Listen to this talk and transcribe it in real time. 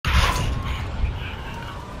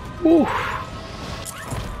Woo.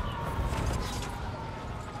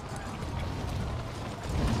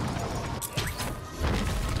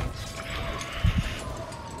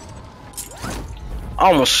 I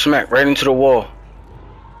almost smacked right into the wall.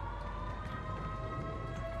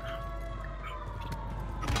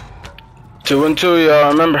 Two and two,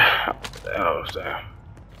 y'all remember? Oh, damn.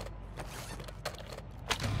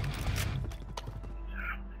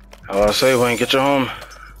 How I say, Wayne, get your home.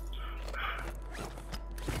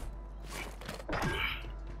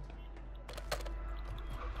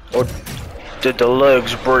 Or did the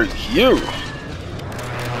legs break you?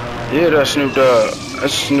 Yeah, that's Snoop Dogg.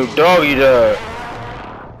 That's Snoop Doggy Dogg.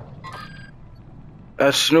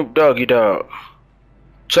 That's Snoop Doggy Dogg.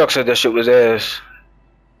 Chuck said that shit was ass.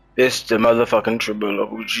 It's the motherfucking Triple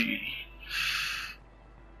OG.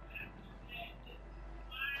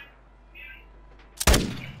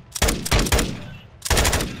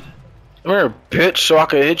 Come here, bitch, so I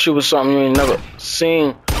can hit you with something you ain't never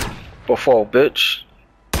seen before, bitch.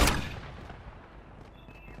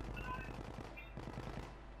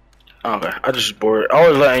 Okay, I just bored. I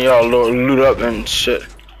was letting y'all loot up and shit.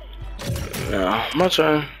 Now, my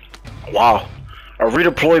turn. Wow. A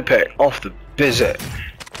redeploy pack off the Bizet.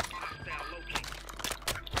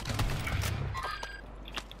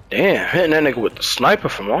 Damn, hitting that nigga with the sniper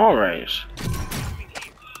from long range.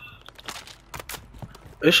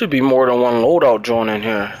 There should be more than one loadout joint in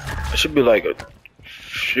here. It should be like a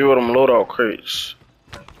few of them loadout crates.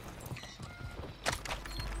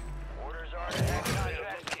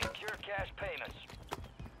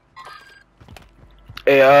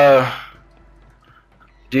 Hey,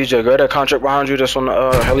 DJ, grab that contract behind you that's on the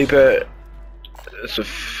helipad. It's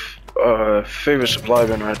a favorite supply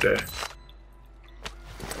bin right there.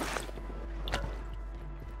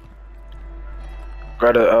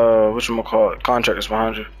 Grab the whatchamacallit, contract that's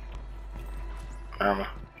behind you. Ammo.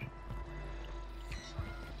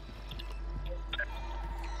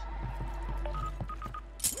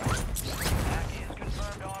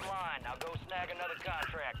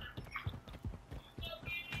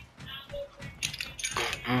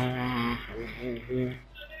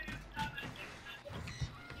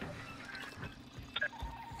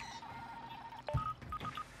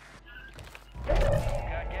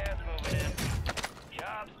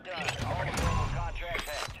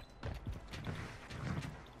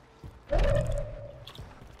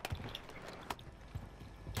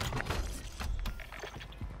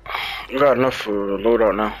 We got enough for the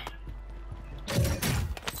loadout now.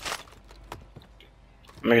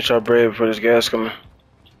 Make sure I'm brave for this gas coming.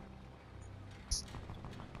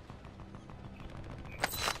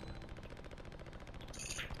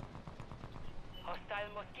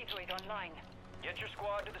 Get your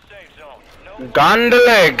squad to the safe zone. No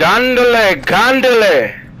Gondole, gondole,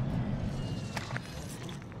 gondole.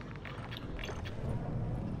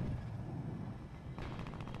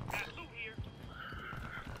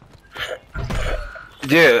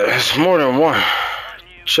 Yeah, it's more than one.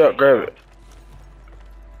 Chuck, grab it.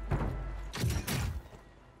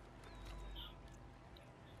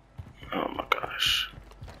 Oh my gosh.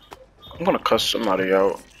 I'm gonna cuss somebody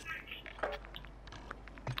out.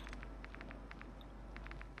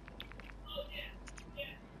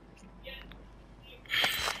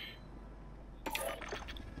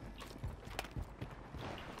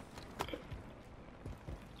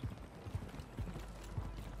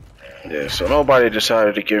 Yeah, so nobody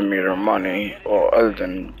decided to give me their money, or other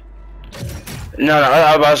than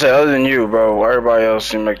I was about to say other than you, bro. Everybody else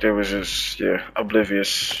seemed like they was just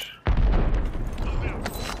oblivious.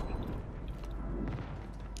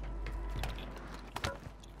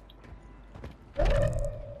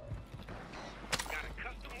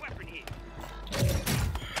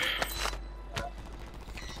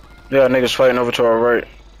 Yeah, niggas fighting over to our right.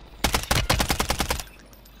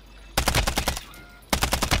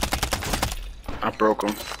 I broke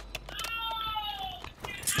him.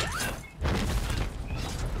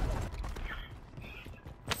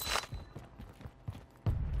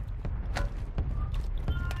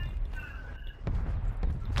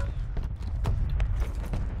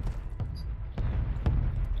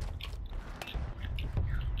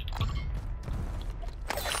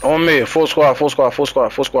 On me, full squad, full squad, full squad,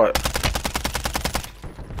 full squad.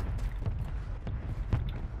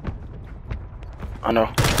 I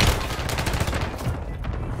know.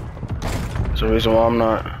 That's the reason why I'm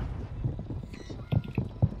not.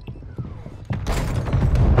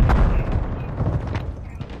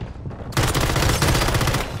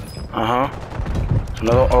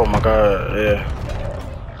 Another, oh my god, yeah.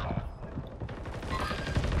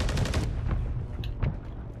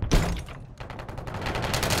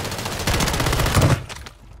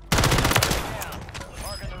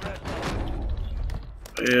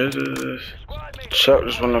 Yeah, this. Squad mates Chuck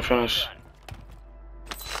just want to finish.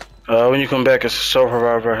 When you come back, it's a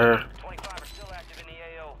survivor here. 25 are still active in the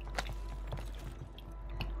AO.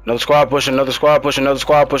 Another squad pushing, another squad pushing, another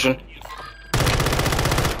squad pushing.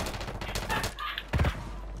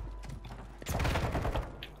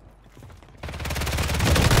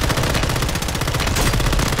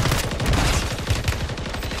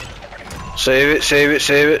 Save it, save it,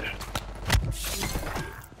 save it.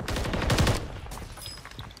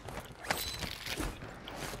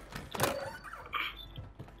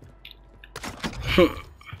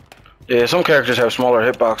 Yeah, some characters have smaller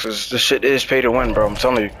hitboxes. This shit is pay to win, bro. I'm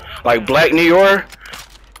telling you. Like Black Noir.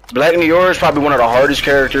 Black Noir is probably one of the hardest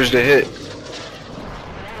characters to hit.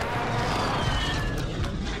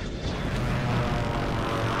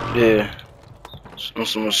 Yeah.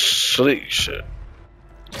 Some sleek shit.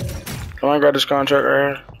 Can I grab this contract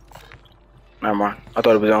right here? Never mind. I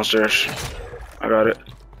thought it was downstairs. I got it.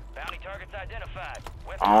 Bounty targets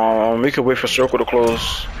identified. We could wait for circle to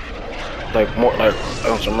close. Like more like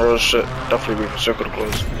on some real shit. Definitely wait for circle to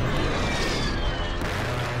close.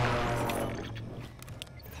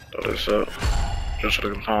 Throw this up. Just for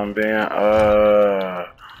the time being.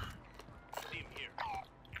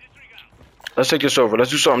 Let's take this over.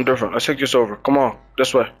 Let's do something different. Let's take this over. Come on,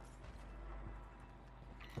 this way.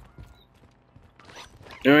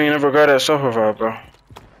 You ain't never got that survivor, bro.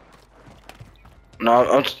 No,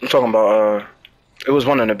 I'm talking about, it was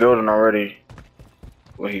one in the building already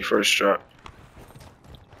when he first dropped.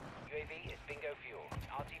 UAV is bingo fuel.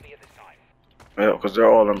 RTV at this time. Yeah, because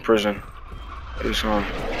they're all in prison. They're just gonna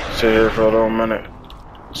sit here for a little minute,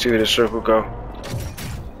 see where the circle go.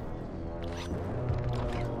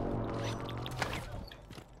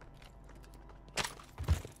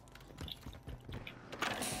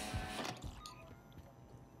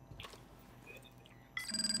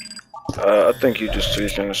 I think you just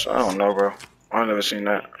tweaked this. I don't know, bro. I never seen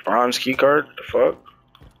that. Bronze key card? The fuck?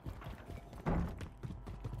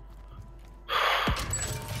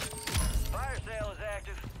 Fire sale is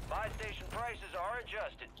active. Buy station prices are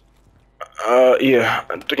adjusted. Yeah.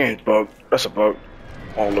 The game's bugged. That's a bug.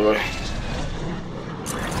 All the way.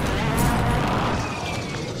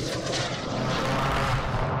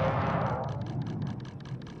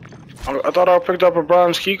 I thought I picked up a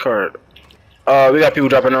bronze key card. We got people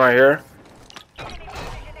dropping in right here.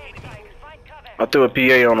 I threw a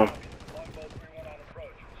PA on them.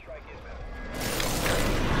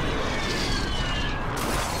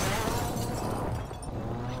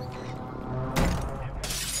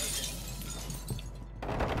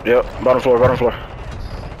 Yep, bottom floor, bottom floor.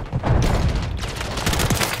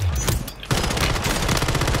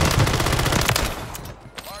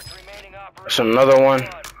 That's another one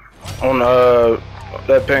on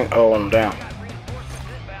that pink. Oh, I'm down.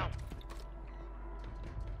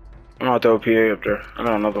 I'm gonna throw a PA up there. I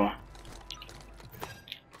got another one.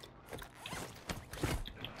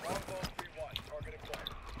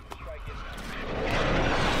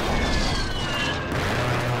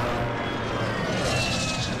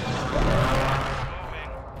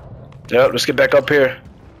 Yep, let's get back up here.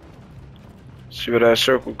 See where that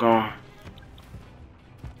circle going.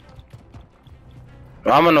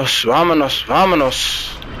 Vámonos, vámonos,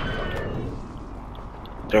 vámonos.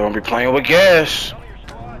 They're gonna be playing with gas.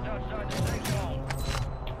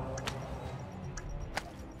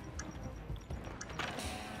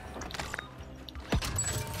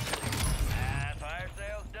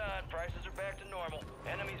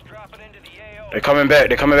 They're coming back,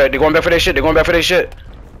 they're coming back, they're going back for their shit, they're going back for their shit.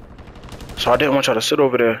 So I didn't want y'all to sit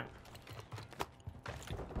over there.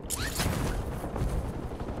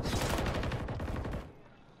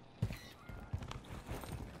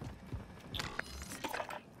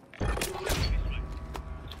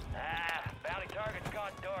 Bounty target's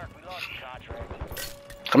gone dark. We lost the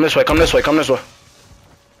contract. Come this way, come this way, come this way.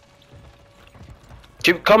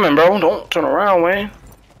 Keep coming, bro. Don't turn around, Wayne.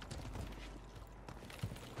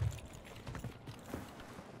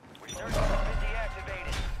 Resurgence has been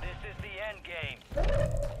deactivated. This is the end game.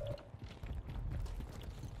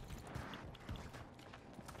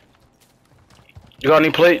 You got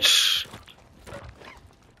any plates?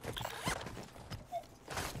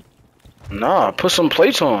 Nah, put some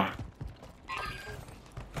plates on.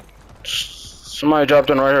 Somebody dropped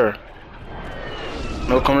in right here.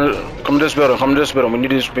 No, come to this building. Come to this building. We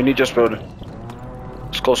need this. We need this building.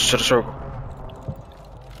 It's closer to the circle.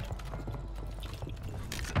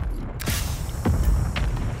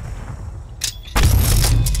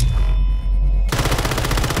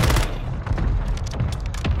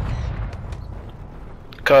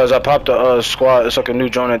 because I popped the squad. It's like a new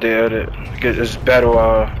joint that they added. It's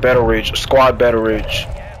battle rage, squad battle rage.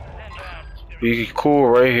 Be cool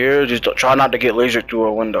right here. Just try not to get lasered through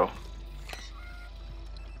a window.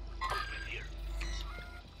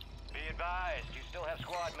 Be advised, you still have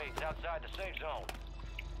squad mates outside the safe zone.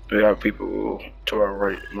 We have people to our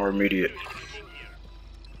right, more immediate.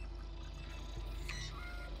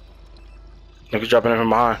 Niggas dropping in from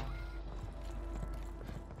behind.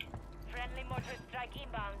 Friendly mortar strike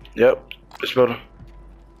inbound. Yep, this building.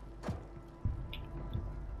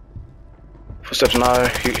 Footsteps now.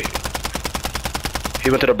 He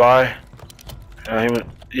went to the buy.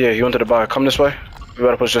 He went to the buy. Come this way. We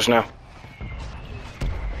gotta push this now.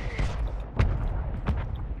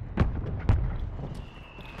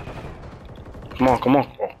 Come on, come on.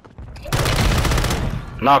 Oh.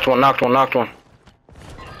 Knocked one.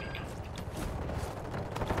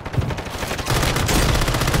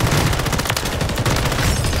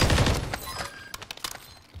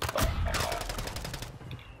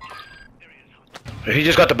 He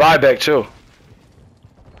just got the buyback too.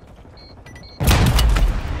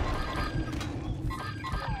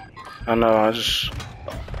 I know,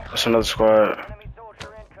 that's another squad. Enemy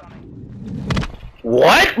soldier incoming.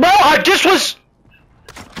 What? Bro, I just was...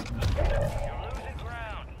 You're losing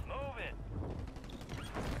ground. Move it.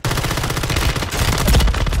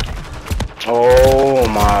 Oh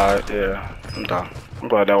my, yeah, I'm done. I'm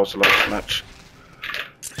glad that was the last match.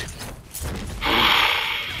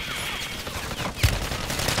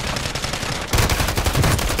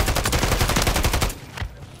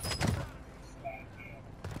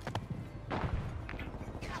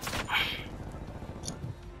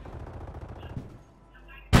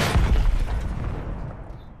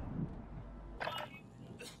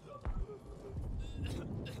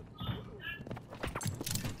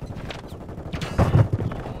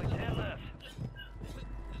 Only 10 left.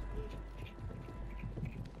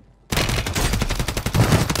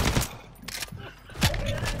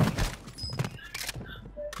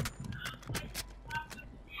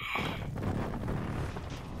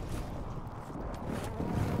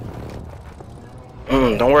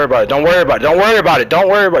 Don't worry about it.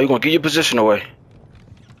 You're gonna get your position away.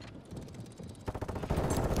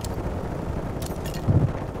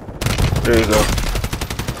 There you go.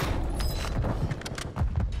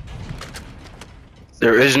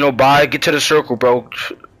 There is no buy. Get to the circle, bro.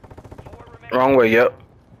 Wrong way, yep.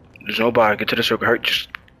 There's no buy. Get to the circle. Hurt. Just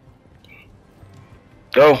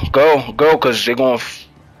go, cause they're going.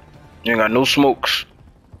 You ain't got no smokes.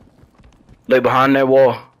 Lay behind that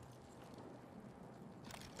wall.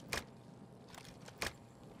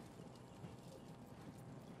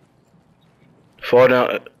 Fall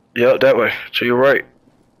down. Yep, that way. To your right.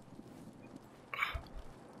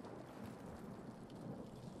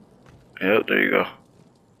 Yep, there you go.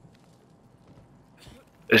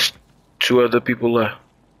 It's 2 other people left.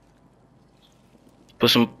 Put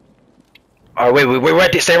some. Alright, wait,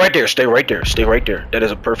 right there. Stay right there. That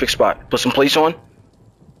is a perfect spot. Put some plates on.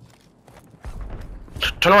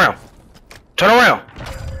 Turn around.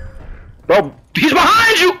 Bro, he's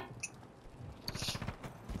behind you!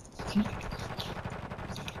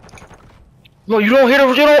 No, you don't hit him,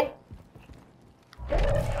 you don't.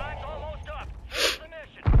 Time's almost up. Finish the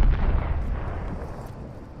mission.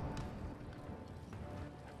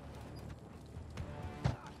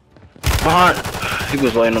 Behind. He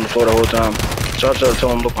was laying on the floor the whole time. So I tried to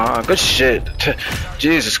tell him look behind. Good shit.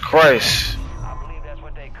 Jesus Christ. I believe that's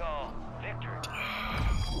what they call victory.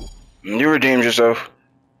 You redeemed yourself.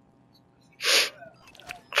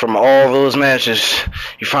 From all those matches,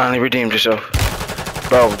 you finally redeemed yourself.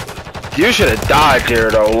 Bro, you should have died there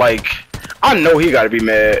though. Like, I know he gotta be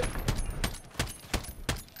mad.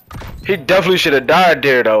 He definitely should have died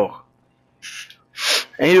there though.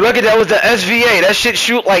 And you look at that with the SVA. That shit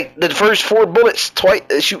shoot like the first 4 bullets. Twice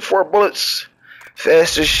they shoot 4 bullets.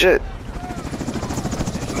 Fast as shit.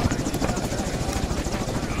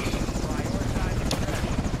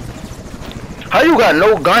 How you got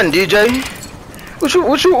no gun, DJ? What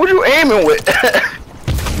you aiming with?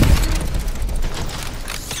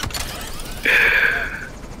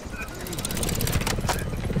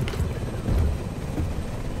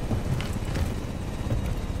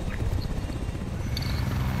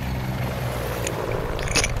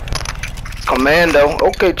 Commando,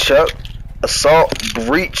 okay, Chuck. Assault,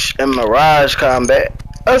 breach, and mirage combat.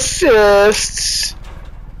 Assists.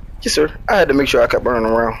 Yes, sir. I had to make sure I kept running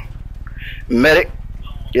around. Medic.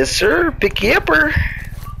 Yes, sir. Picky upper.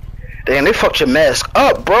 Damn, they fucked your mask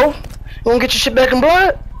up, bro. You wanna get your shit back in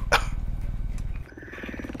blood?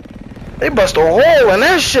 They bust a hole in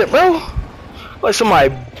that shit, bro. Like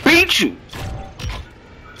somebody beat you.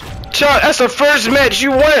 Chuck, that's the first match you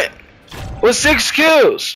went with 6 kills.